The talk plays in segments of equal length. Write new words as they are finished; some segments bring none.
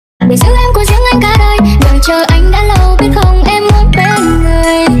để giữ em của riêng anh cả đời. Đợi chờ anh đã lâu biết không, em muốn bên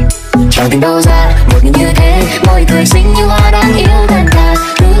người. Chẳng tìm đâu ra một người như thế, môi cười xinh như hoa đáng yêu thật thà,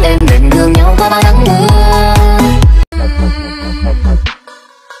 cứ êm đềm thương nhau qua bao tháng mưa.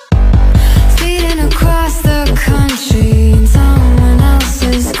 Speeding across the country in someone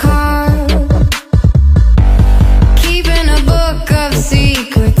else's car, keeping a book of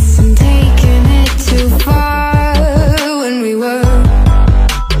secrets and taking it too far. When we were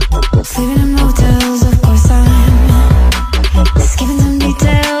sleeping in motels, of course I'm skipping some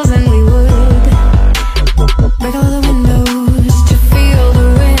details, and we would break all the windows to feel the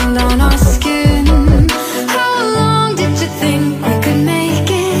wind on our skin. How long did you think we could make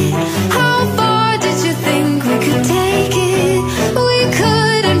it? How far did you think we could take it? We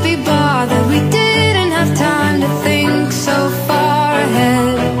couldn't be bothered, we didn't have time to think so far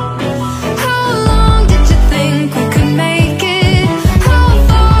ahead. How long did you think we could make it? How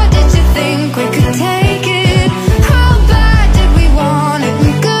far did you think we could take it? How bad did we want it,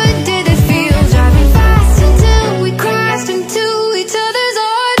 and good did it feel? Driving fast until we crashed into each other's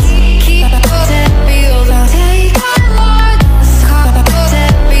hearts. Keep that feels, I'll take our hearts.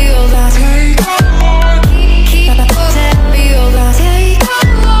 That feels, I'll take our hearts. Keep that feels, I'll take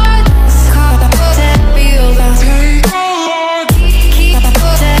our hearts. That feels, I'll take our hearts. Keep that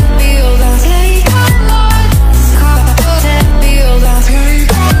feels, I'll take our hearts. That feels, I'll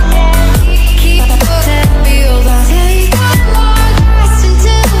take our hearts. Keep that feels, I'll take our hearts.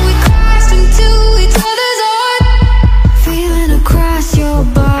 Until we crashed into each other's hearts. Feeling across your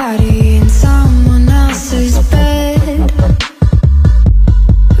body in someone else's bed,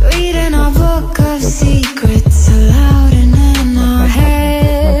 reading our book of secrets aloud and in our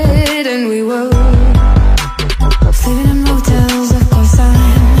head. And we were sleeping in motels, of course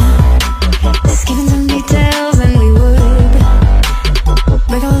I'm skipping some details, and we would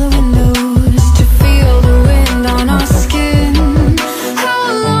break all the windows to feel the wind on our skin. How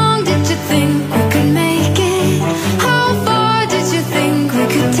long did you think we could make it? How far did you think we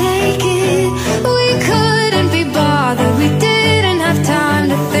could take it? We couldn't be bothered, we didn't have time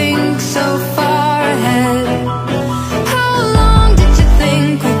to think so far ahead. How long did you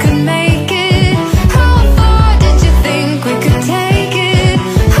think we could make it? How far did you think we could take it?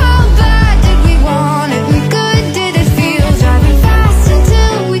 How bad did we want it, and good did it feel? Driving fast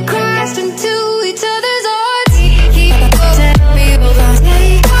until we crashed into each other's hearts. Keep that feels, I'll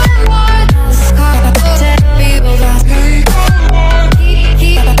take our hearts. That feels, I'll take our hearts.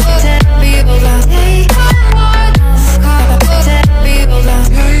 Keep that feels, I'll take our hearts. That feels, I'll take our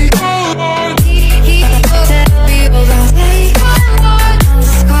hearts. Keep that feels, I'll take our hearts.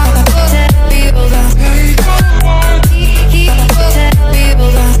 That feels, I'll take our hearts. Keep that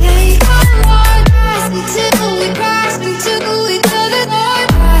feels, I'll take our hearts. Until we crashed into each other's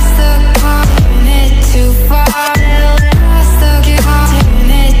hearts. Past the car, taking it too far. Past the car, taking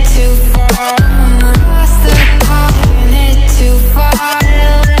it too far. Past the car, taking it too far.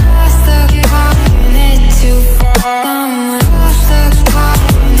 Past the car, taking it too far. Past the car,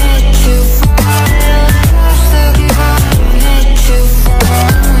 taking it too far. Past the car, taking it too far.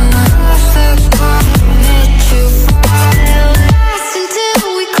 Past the car, taking it too far. Past until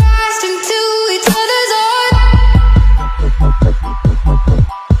we crashed into each other's hearts.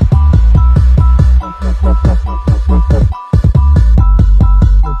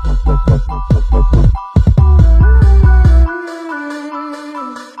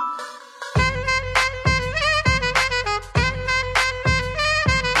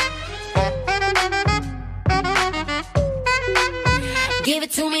 Give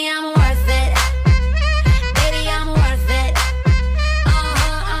it to me, I'm worth it. Baby, I'm worth it.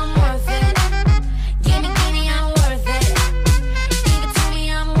 I'm worth it. Give me, I'm worth it. Give it to me,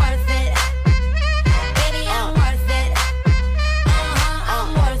 I'm worth it. Baby, I'm worth it. I'm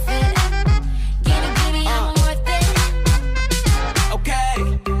worth it. Give me, I'm worth it. Okay,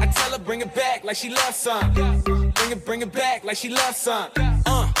 I tell her bring it back like she loves some. Bring it back like she loves some.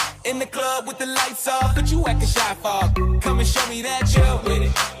 In the club with the lights off, but you acting shy for. Come and show me that you're with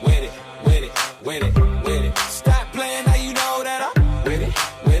it, with it, with it, with it, with it. Stop playing, now you know that I'm with it,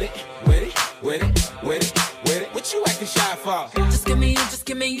 with it, with it, with it, with it, with it. What you acting shy for? Just give me you, just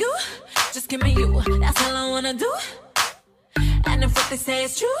give me you, just give me you. That's all I wanna do. And if what they say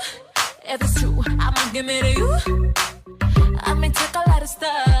is true, if it's true, I'ma give it to you. I may take a lot of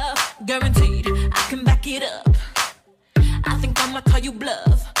stuff, guaranteed I can back it up. I think I'ma call you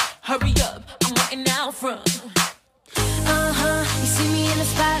bluff. Hurry up, I'm waiting out front. You see me in the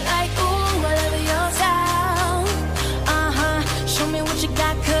spotlight, ooh, I love your style. Show me what you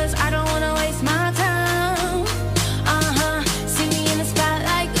got, cause I don't wanna waste my time. See me in the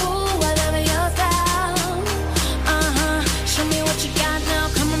spotlight, ooh,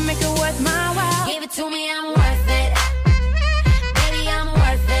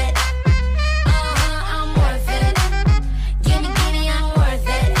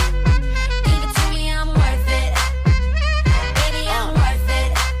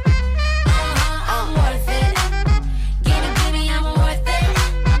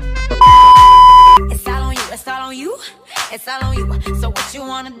 what you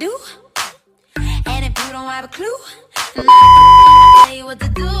wanna do. And if you don't have a clue, I'll tell you what to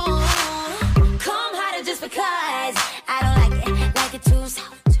do. Come harder just because I don't like it too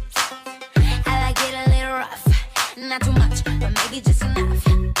soft. I like it a little rough, not too much, but maybe just enough.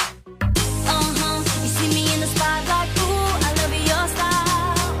 You see me in the spotlight, ooh, I love your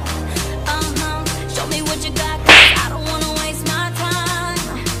style. Show me what you got, 'cause I don't wanna waste my time.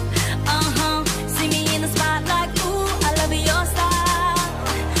 See me in the spotlight, ooh, I love your style.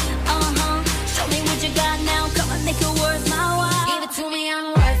 Show me what you got now, come on, make it worth my while. Give it to me,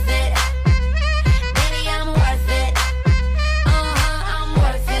 I'm worth it. Baby, I'm worth it. I'm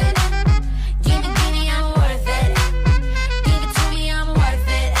worth it. Give me, I'm worth it. Give it to me, I'm worth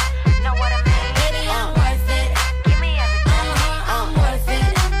it. Know what I mean? Baby, I'm worth it. Give me everything. I'm worth it.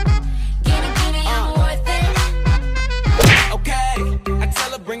 Give me, I'm worth it. Okay, I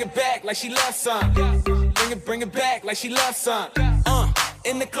tell her bring it back like she loves some. Bring it back like she loves some.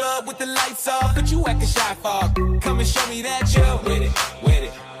 In the club with the lights off, but you acting shy for. Come and show me that you're with it, with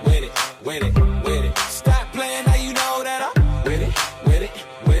it, with it, with it, with it. Stop playing, now you know that I'm with it, with it,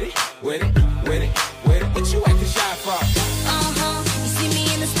 with it, with it, with it, with it. What you acting shy for? You see me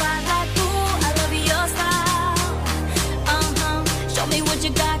in the spotlight, ooh, I love your style. Show me what you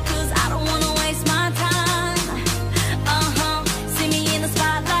got, 'cause I don't wanna waste my time. See me in the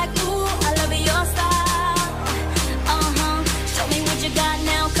spotlight, ooh, I love your style. Show me what you got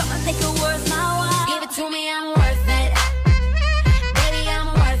now, come on, make it worth my while. Give it to me, I'm worth it. Baby, I'm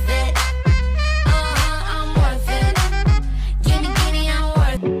worth it. I'm worth it. Give me, I'm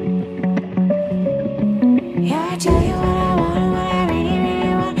worth it. Yeah, I tell you what I want and what I really,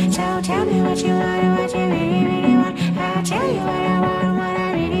 really want. So tell me what you want and what you really, really want. I'll tell you what I want and what I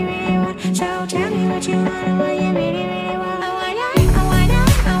really, really want. So tell me what you want and what you really, really want. I wanna, I wanna,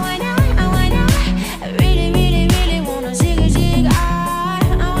 I wanna, I wanna. I really, really, really wanna zig a zig. I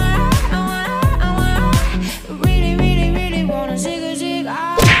wanna, I wanna, I wanna. Really, really, really wanna zig a zig.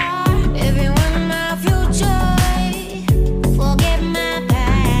 If you want my future, forget my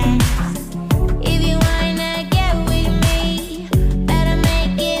past. If you wanna get with me, better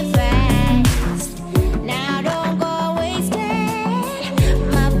make it fast. Now don't go wasting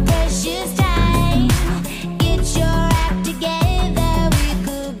my precious time. Get your act together, we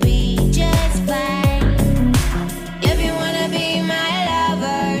could be just fine. If you wanna be my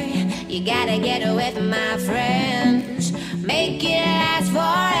lover, you gotta get with my friends. Make it last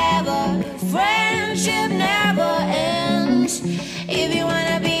forever. Friendship never ends. If you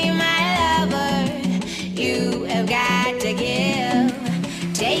wanna be my lover, you have got to give.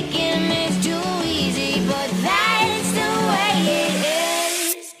 Taking is too easy, but that's the way it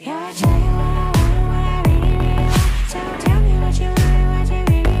is. Yeah, I tell you what I want and what I really, really want. So tell me what you want and what you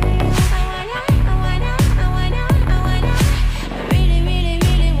really, really want. I wanna, I wanna, I wanna, I wanna. I really, really,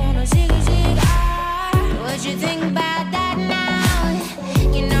 really wanna zig a zig. What you think about that now?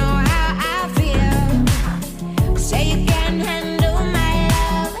 You know how I feel. Say you can handle my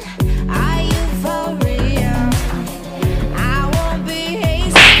love. Are you for real? I won't be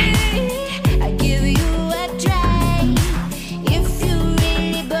hasty.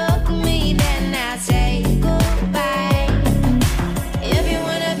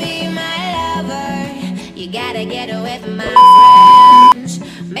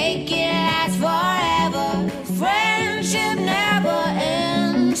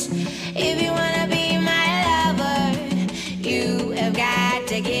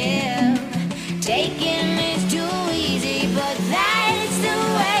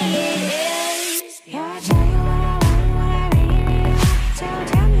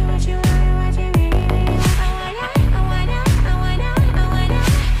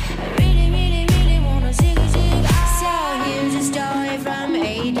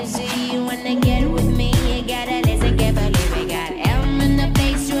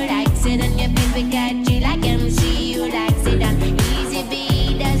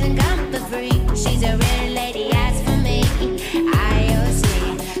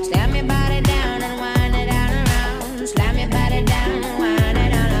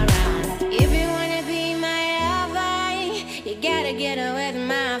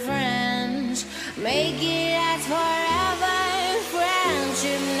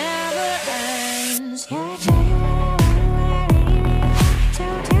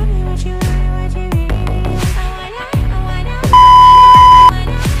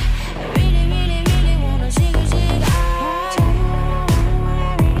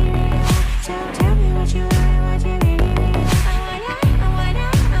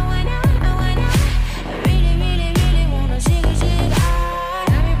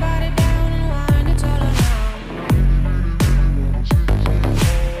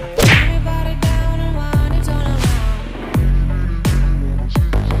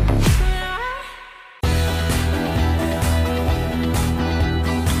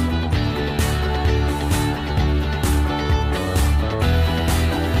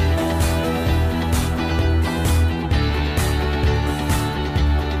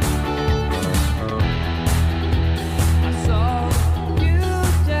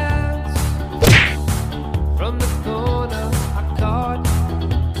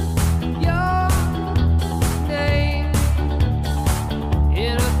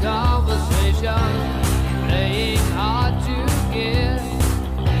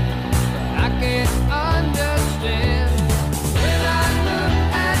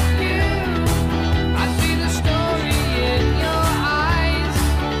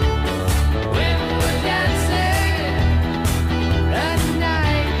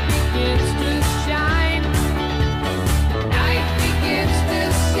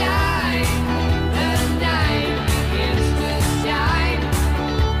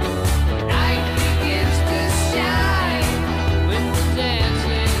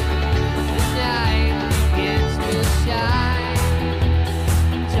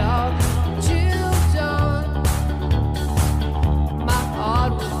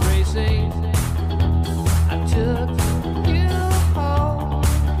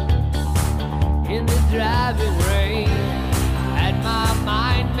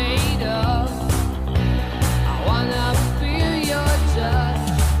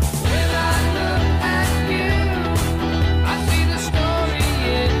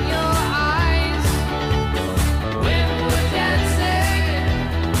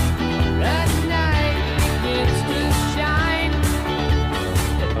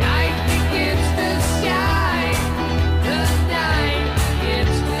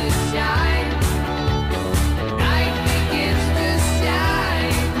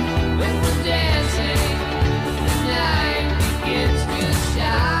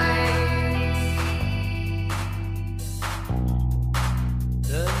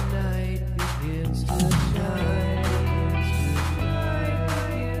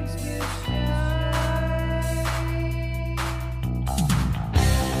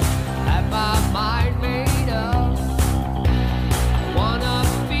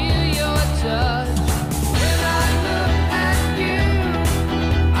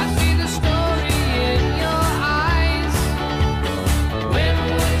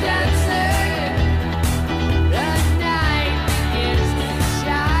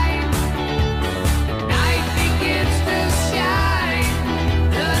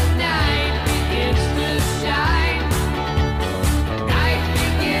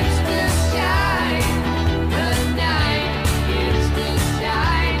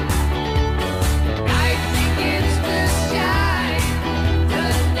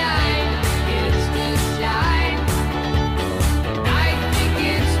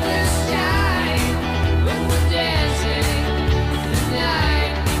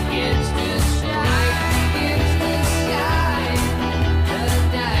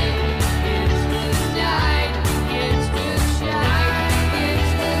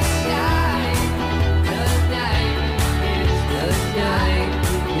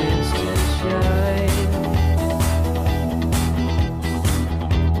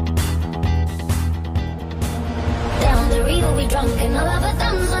 we drunk and all of our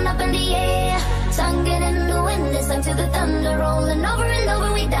thumbs went up in the air. Singing in the wind, listen to the thunder rolling over and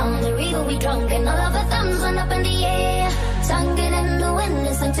over. We down the river, we drunk and all of our thumbs went up in the air. Singing in the wind,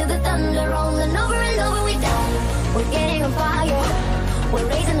 listen to the thunder rolling over and over. We down, we're getting on fire, we're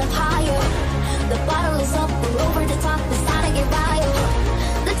raising up higher. The bottle is up, we're over the top, it's time to get wild.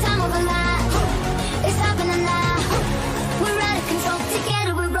 The time of our life, it's happening now. We're out of control,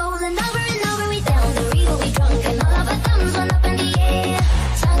 together we're rolling over and over. We down the river, we drunk and all of our thumbs went up in the air.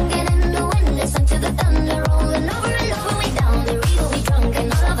 Singing in the wind, listen to the thunder rolling over and over. We down the river, we drunk and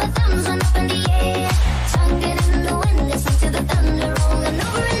all of our thumbs went up in the air. Singing in the wind, listen to the thunder rolling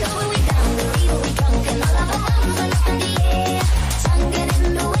over and over. We down the river, we drunk and all of our thumbs went up in the air. Singing in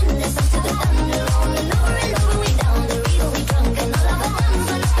the wind, listen to the thunder rolling over and over. We down the river, we drunk and all of our thumbs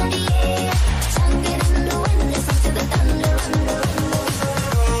went up in the air. Singing in the wind, listen to the thunder.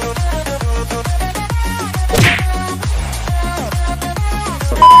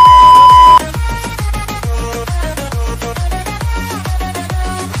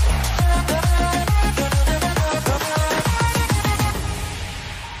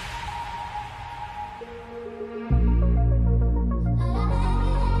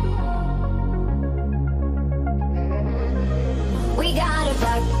 We got a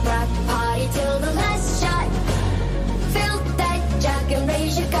rock party till the last shot. Fill that jug and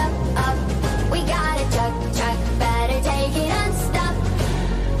raise your cup up. We got a truck, better take it unstuck.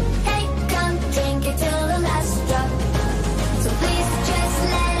 Hey, come drink it till the last drop. So please just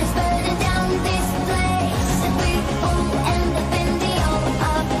let us burn down this place, and we won't end up in the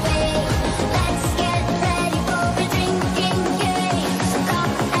O.A. Let's get ready for a drinking game. So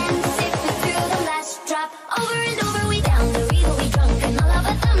come and sip it through the last drop. Over and over, we down the river, we drunk and all of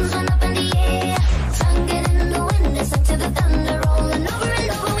our thumbs went up in the air. Singing in the wind, listen to the thunder rolling over and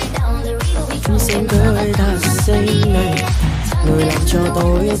over. We down the river, we drunk Xinh and all of cười our thật thumbs went up in xinh the này, air. người làm cho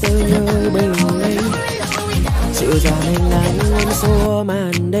tôi tươi như bình minh. Dịu dàng hình ảnh em xua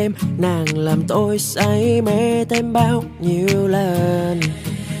màn đêm, nàng làm tôi say mê thêm bao nhiêu lần.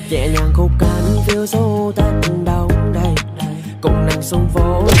 Nhẹ nhàng khúc cánh phiêu du tất đông đầy, cùng nàng xung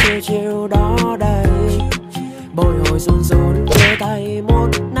phố chiều chiều đó đây. Bồi hồi run run đưa tay một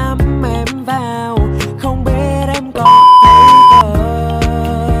nắm em vào, không biết em có thấy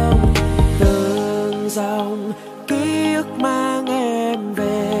không. Từng dòng ký ức mang em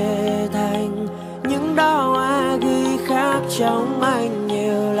về thành những đóa hoa ghi khắc trong anh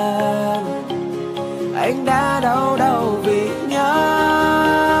nhiều lần. Anh đã đâu vì nhớ.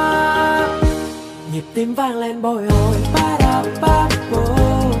 Nhịp tim vang lên bồi hồi, ba da ba bô.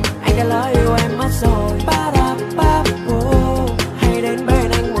 Anh đã lỡ yêu em mất rồi, ba da ba bô. Hãy đến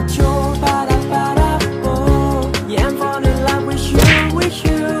bên anh một chút, ba da bô. Yeah, I'm falling in love with you, with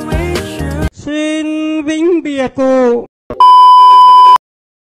you, with you. Xin vĩnh biệt cụ.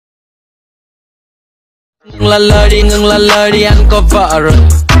 Ngừng là lời đi, anh có vợ rồi.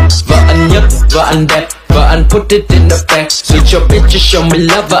 Vợ anh nhất, vợ anh đẹp, vợ anh put it in the bag. Dù cho biết cho show me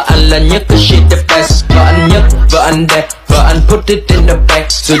love, vợ anh là nhất, cause she the best. Vợ anh nhất, vợ anh đẹp, vợ anh put it in the bag.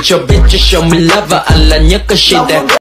 Dù cho biết cho show me love, vợ anh là nhất, cause she the best.